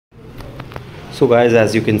So guys,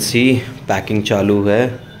 as you can see, packing chalu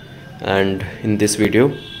hai, and in this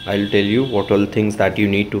video I'll tell you what all things that you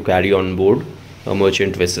need to carry on board a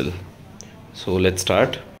merchant vessel. So let's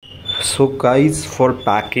start. So guys, for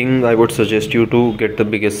packing I would suggest you to get the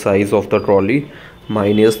biggest size of the trolley.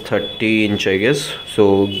 Mine is 30-inch I guess,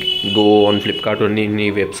 so go on Flipkart or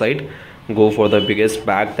any website, go for the biggest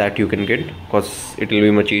bag that you can get because it will be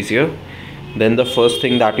much easier. Then the first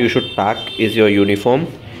thing that you should pack is your uniform.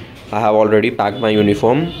 I have already packed my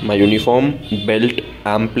uniform. My uniform, belt,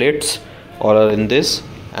 arm plates all are in this,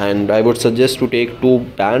 and I would suggest to take 2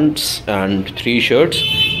 pants and 3 shirts,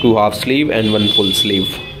 2 half sleeve and 1 full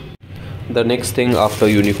sleeve. The next thing after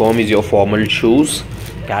uniform is your formal shoes.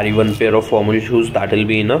 Carry 1 pair of formal shoes, that will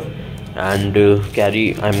be enough. And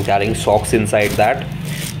I'm carrying socks inside that.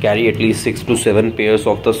 Carry at least 6 to 7 pairs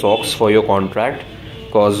of the socks for your contract,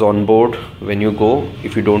 because on board when you go,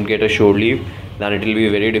 if you don't get a shore leave, then it will be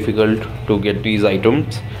very difficult to get these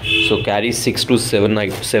items. So carry 6 to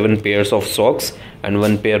 7 pairs of socks and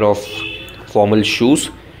 1 pair of formal shoes.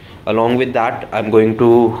 Along with that, I'm going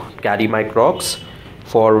to carry my Crocs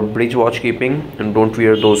for bridge watch keeping, and don't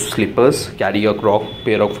wear those slippers. Carry a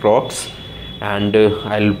pair of Crocs, and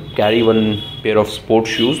I'll carry 1 pair of sports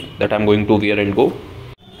shoes that I'm going to wear and go.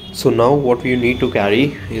 So now what you need to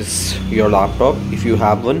carry is your laptop if you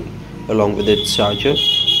have one, along with its charger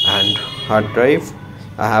and hard drive.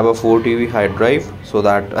 I have a 4 TB hard drive so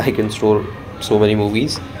that I can store so many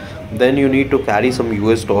movies. Then you need to carry some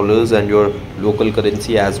US dollars and your local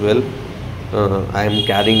currency as well. I am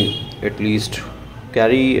carrying at least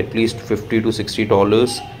 $50 to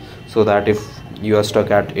 $60, so that if you are stuck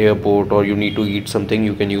at airport or you need to eat something,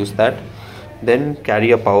 you can use that. Then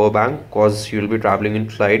carry a power bank, cause you will be traveling in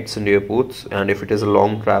flights and airports, and if it is a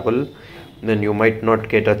long travel, then you might not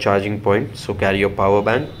get a charging point, so carry your power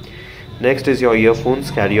bank. Next is your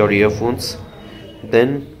earphones. Carry your earphones.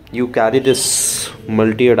 Then you carry this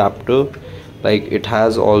multi adapter, like it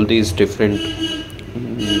has all these different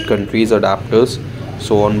countries adapters,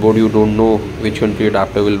 so on board you don't know which country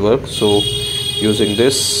adapter will work, so using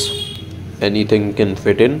this anything can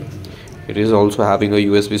fit in. It is also having a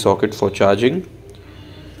USB socket for charging,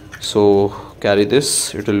 so carry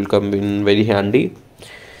this, it will come in very handy.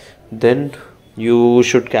 Then you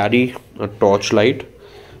should carry a torch light,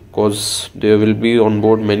 because there will be on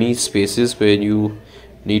board many spaces where you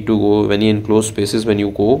need to go, many enclosed spaces when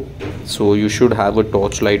you go, so you should have a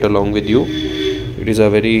torch light along with you. It is a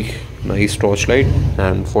very nice torch light,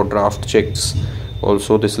 and for draft checks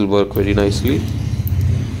also this will work very nicely.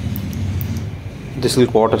 This will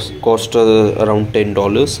cost around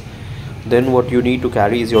 $10. Then what you need to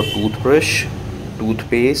carry is your toothbrush,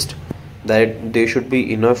 toothpaste, that they should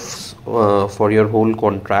be enough for your whole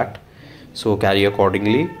contract, so carry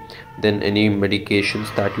accordingly. Then any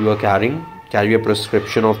medications that you are carrying, carry a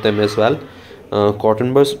prescription of them as well.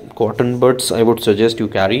 Cotton buds I would suggest you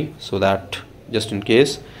carry, so that just in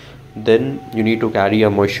case. Then you need to carry a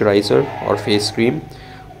moisturizer or face cream,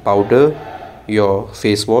 powder, your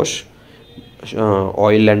face wash,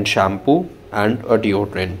 oil and shampoo, and a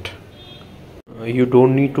deodorant. You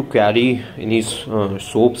don't need to carry any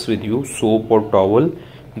soaps with you, soap or towel.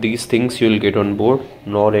 These things you'll get on board,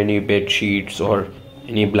 nor any bed sheets or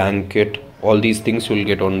any blanket. All these things you'll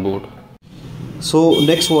get on board. So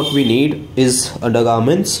next what we need is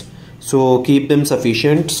undergarments. So keep them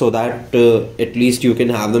sufficient so that at least you can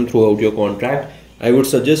have them throughout your contract. I would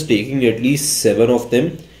suggest taking at least 7 of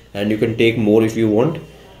them, and you can take more if you want.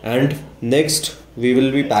 And next we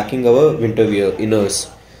will be packing our winter wear inners.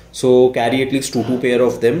 So carry at least 2 pair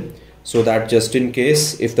of them, so that just in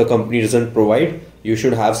case if the company doesn't provide, you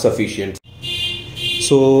should have sufficient.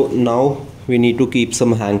 So now we need to keep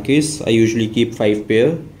some hankies. I usually keep 5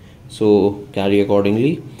 pair, so carry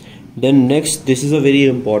accordingly. Then next, this is a very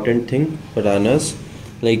important thing, bananas.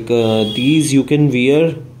 Like these you can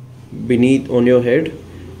wear beneath on your head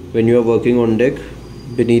when you are working on deck,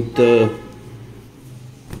 beneath the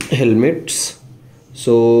helmets.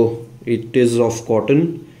 So it is of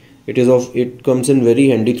cotton. It comes in very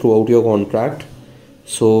handy throughout your contract,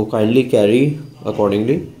 so kindly carry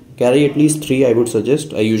accordingly. Carry at least 3 I would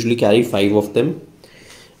suggest. I usually carry 5 of them.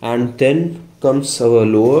 And then comes our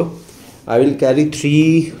lower. I will carry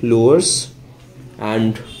 3 lowers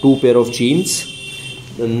and 2 pair of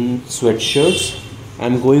jeans. Then sweatshirts.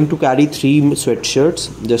 I'm going to carry 3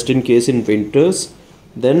 sweatshirts just in case in winters.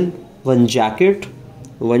 Then 1 jacket,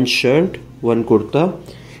 1 shirt, 1 kurta,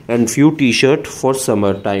 and few t-shirt for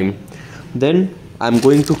summer time. Then I'm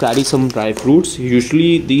going to carry some dry fruits.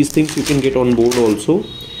 Usually these things you can get on board also,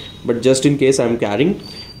 but just in case I'm carrying.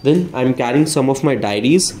 Then I'm carrying some of my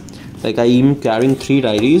diaries. Like I am carrying 3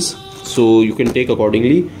 diaries. so you can take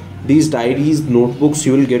accordingly. These diaries, notebooks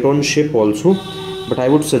you will get on ship also, but I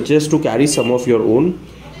would suggest to carry some of your own.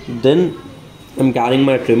 Then I'm carrying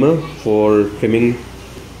my trimmer for trimming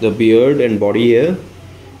the beard and body hair.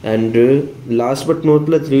 And last but not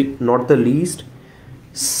the least,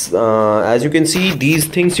 as you can see, these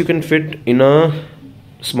things you can fit in a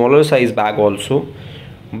smaller size bag also.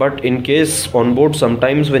 But in case on board,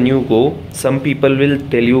 sometimes when you go, some people will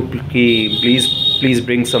tell you, please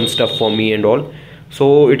bring some stuff for me and all.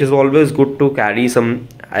 So it is always good to carry some,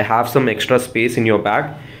 I have some extra space in your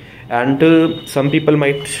bag. And some people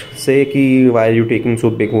might say ki, why are you taking so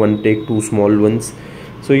big one, take two small ones.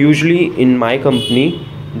 So usually in my company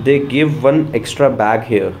they give one extra bag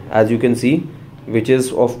here, as you can see, which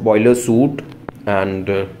is of boiler suit and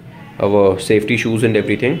our safety shoes and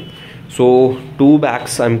everything. So two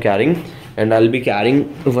bags I'm carrying, and I'll be carrying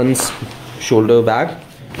one shoulder bag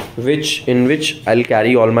in which I'll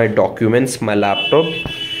carry all my documents, my laptop,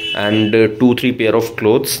 and 2-3 pair of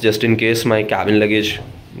clothes, just in case my cabin luggage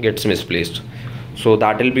gets misplaced. So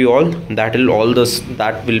that will be all. That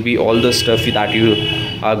will be all the stuff that you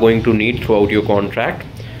are going to need throughout your contract.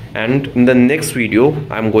 And in the next video,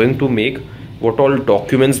 I'm going to make what all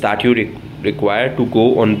documents that you require to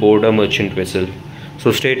go on board a merchant vessel.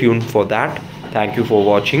 So stay tuned for that. Thank you for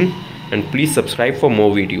watching, and please subscribe for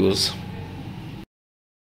more videos.